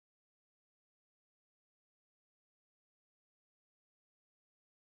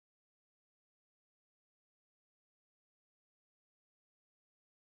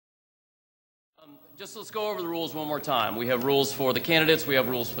Just let's go over the rules one more time. We have rules for the candidates. We have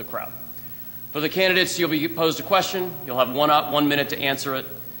rules for the crowd. For the candidates, you'll be posed a question. You'll have 1 minute to answer it.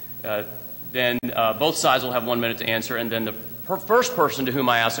 Then both sides will have 1 minute to answer, and then the first person to whom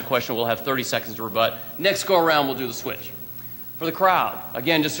I ask a question will have 30 seconds to rebut. Next go around, we'll do the switch. For the crowd,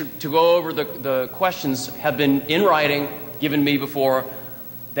 again, just to go over the questions have been in writing, given me before.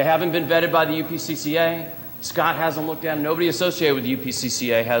 They haven't been vetted by the UPCCA. Scott hasn't looked at them. Nobody associated with the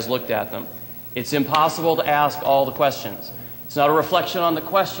UPCCA has looked at them. It's impossible to ask all the questions. It's not a reflection on the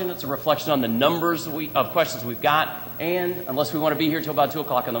question. It's a reflection on the numbers of questions we've got. And unless we want to be here till about 2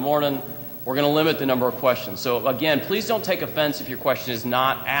 o'clock in the morning, we're going to limit the number of questions. So again, please don't take offense if your question is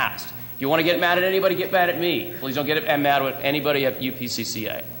not asked. If you want to get mad at anybody, get mad at me. Please don't get mad at anybody at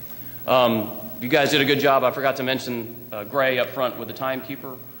UPCCA. You guys did a good job. I forgot to mention Gray up front with the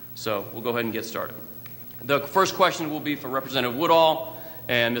timekeeper. So we'll go ahead and get started. The first question will be for Representative Woodall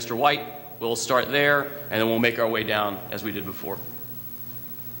and Mr. Wight. We'll start there, and then we'll make our way down as we did before.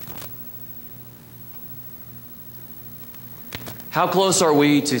 How close are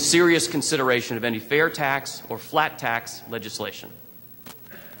we to serious consideration of any fair tax or flat tax legislation?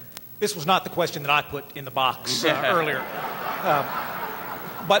 This was not the question that I put in the box earlier.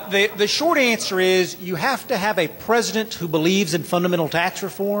 But the short answer is you have to have a president who believes in fundamental tax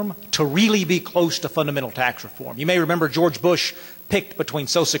reform to really be close to fundamental tax reform. You may remember George Bush picked between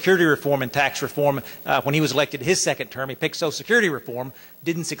Social Security reform and tax reform when he was elected his second term. He picked Social Security reform,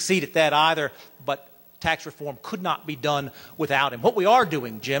 didn't succeed at that either, but tax reform could not be done without him. What we are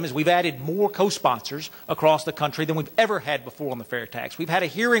doing, Jim, is we've added more co-sponsors across the country than we've ever had before on the fair tax. We've had a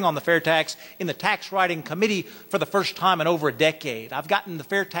hearing on the fair tax in the Tax Writing Committee for the first time in over a decade. I've gotten the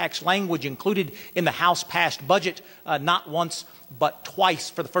fair tax language included in the House-passed budget not once but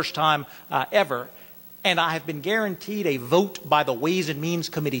twice for the first time ever. And I have been guaranteed a vote by the Ways and Means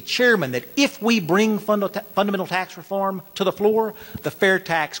Committee chairman that if we bring fundamental tax reform to the floor, the fair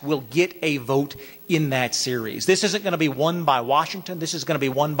tax will get a vote in that series. This isn't going to be won by Washington. This is going to be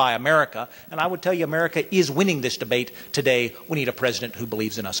won by America. And I would tell you America is winning this debate today. We need a president who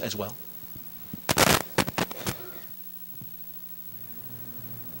believes in us as well.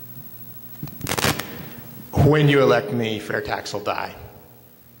 When you elect me, fair tax will die.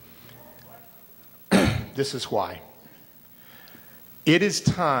 This is why. It is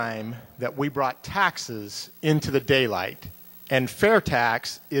time that we brought taxes into the daylight, and fair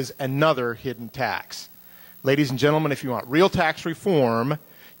tax is another hidden tax. Ladies and gentlemen, if you want real tax reform,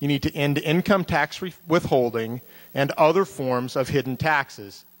 you need to end income tax withholding and other forms of hidden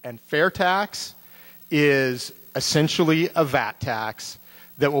taxes. And fair tax is essentially a VAT tax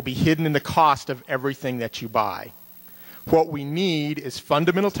that will be hidden in the cost of everything that you buy. What we need is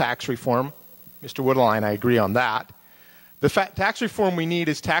fundamental tax reform. Mr. Woodall and I agree on that. The tax reform we need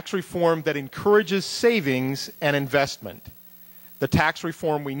is tax reform that encourages savings and investment. The tax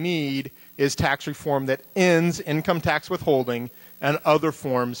reform we need is tax reform that ends income tax withholding and other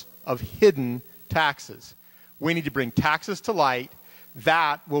forms of hidden taxes. We need to bring taxes to light.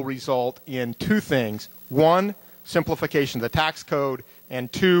 That will result in two things. One, simplification of the tax code,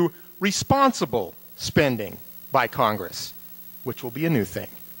 and two, responsible spending by Congress, which will be a new thing.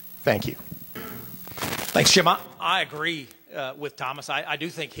 Thank you. Thanks, Jim. I agree with Thomas. I do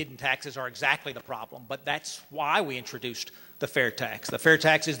think hidden taxes are exactly the problem, but that's why we introduced the fair tax. The fair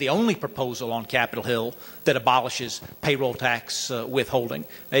tax is the only proposal on Capitol Hill that abolishes payroll tax withholding.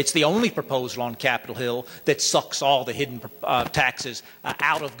 It's the only proposal on Capitol Hill that sucks all the hidden taxes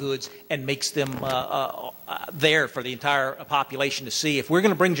out of goods and makes them there for the entire population to see. If we're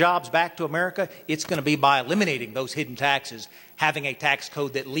going to bring jobs back to America, it's going to be by eliminating those hidden taxes, having a tax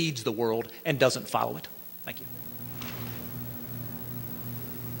code that leads the world and doesn't follow it. Thank you.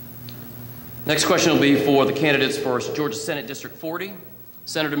 Next question will be for the candidates for Georgia Senate District 40.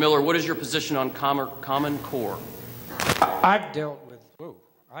 Senator Millar, what is your position on Common Core? I've dealt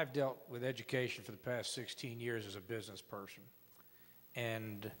with education for the past 16 years as a business person,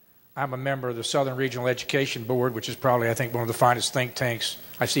 and I'm a member of the Southern Regional Education Board, which is probably, I think, one of the finest think tanks.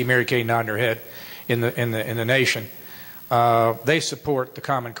 I see Mary Kay nodding her head in the nation. They support the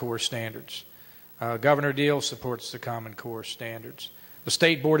Common Core standards. Governor Deal supports the Common Core standards. The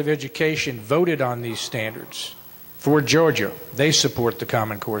State Board of Education voted on these standards for Georgia. They support the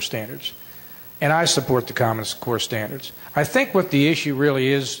Common Core standards. And I support the Common Core standards. I think what the issue really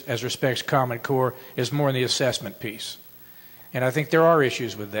is, as respects Common Core, is more in the assessment piece. And I think there are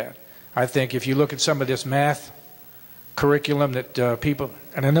issues with that. I think if you look at some of this math curriculum that people,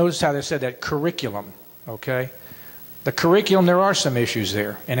 and I noticed how they said that, curriculum, okay? The curriculum, there are some issues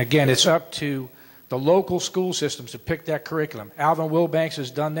there. And again, it's up to the local school systems to pick that curriculum. Alvin Wilbanks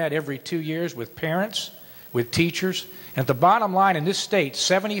has done that every 2 years with parents, with teachers. And the bottom line in this state,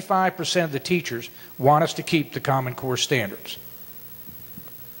 75% of the teachers want us to keep the Common Core standards.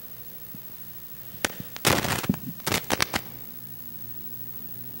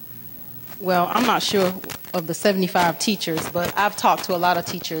 Well, I'm not sure of the 75 teachers, but I've talked to a lot of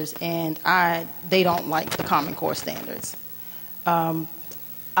teachers, and they don't like the Common Core standards. I'm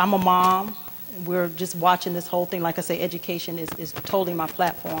a mom. We're just watching this whole thing. Like I say, education is totally my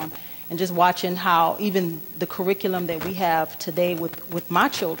platform. And just watching how even the curriculum that we have today with my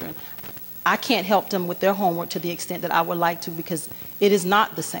children, I can't help them with their homework to the extent that I would like to, because it is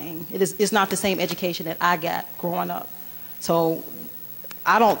not the same. It's not the same education that I got growing up. So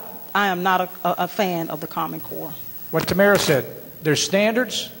I am not a fan of the Common Core. What Tamara said, there's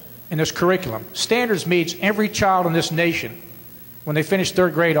standards and there's curriculum. Standards means every child in this nation, when they finish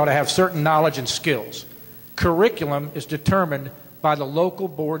 3rd grade, ought to have certain knowledge and skills. Curriculum is determined by the local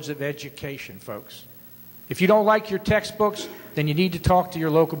boards of education, folks. If you don't like your textbooks, then you need to talk to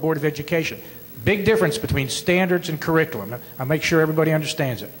your local board of education. Big difference between standards and curriculum. I'll make sure everybody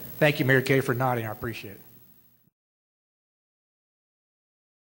understands it. Thank you, Mary Kay, for nodding. I appreciate it.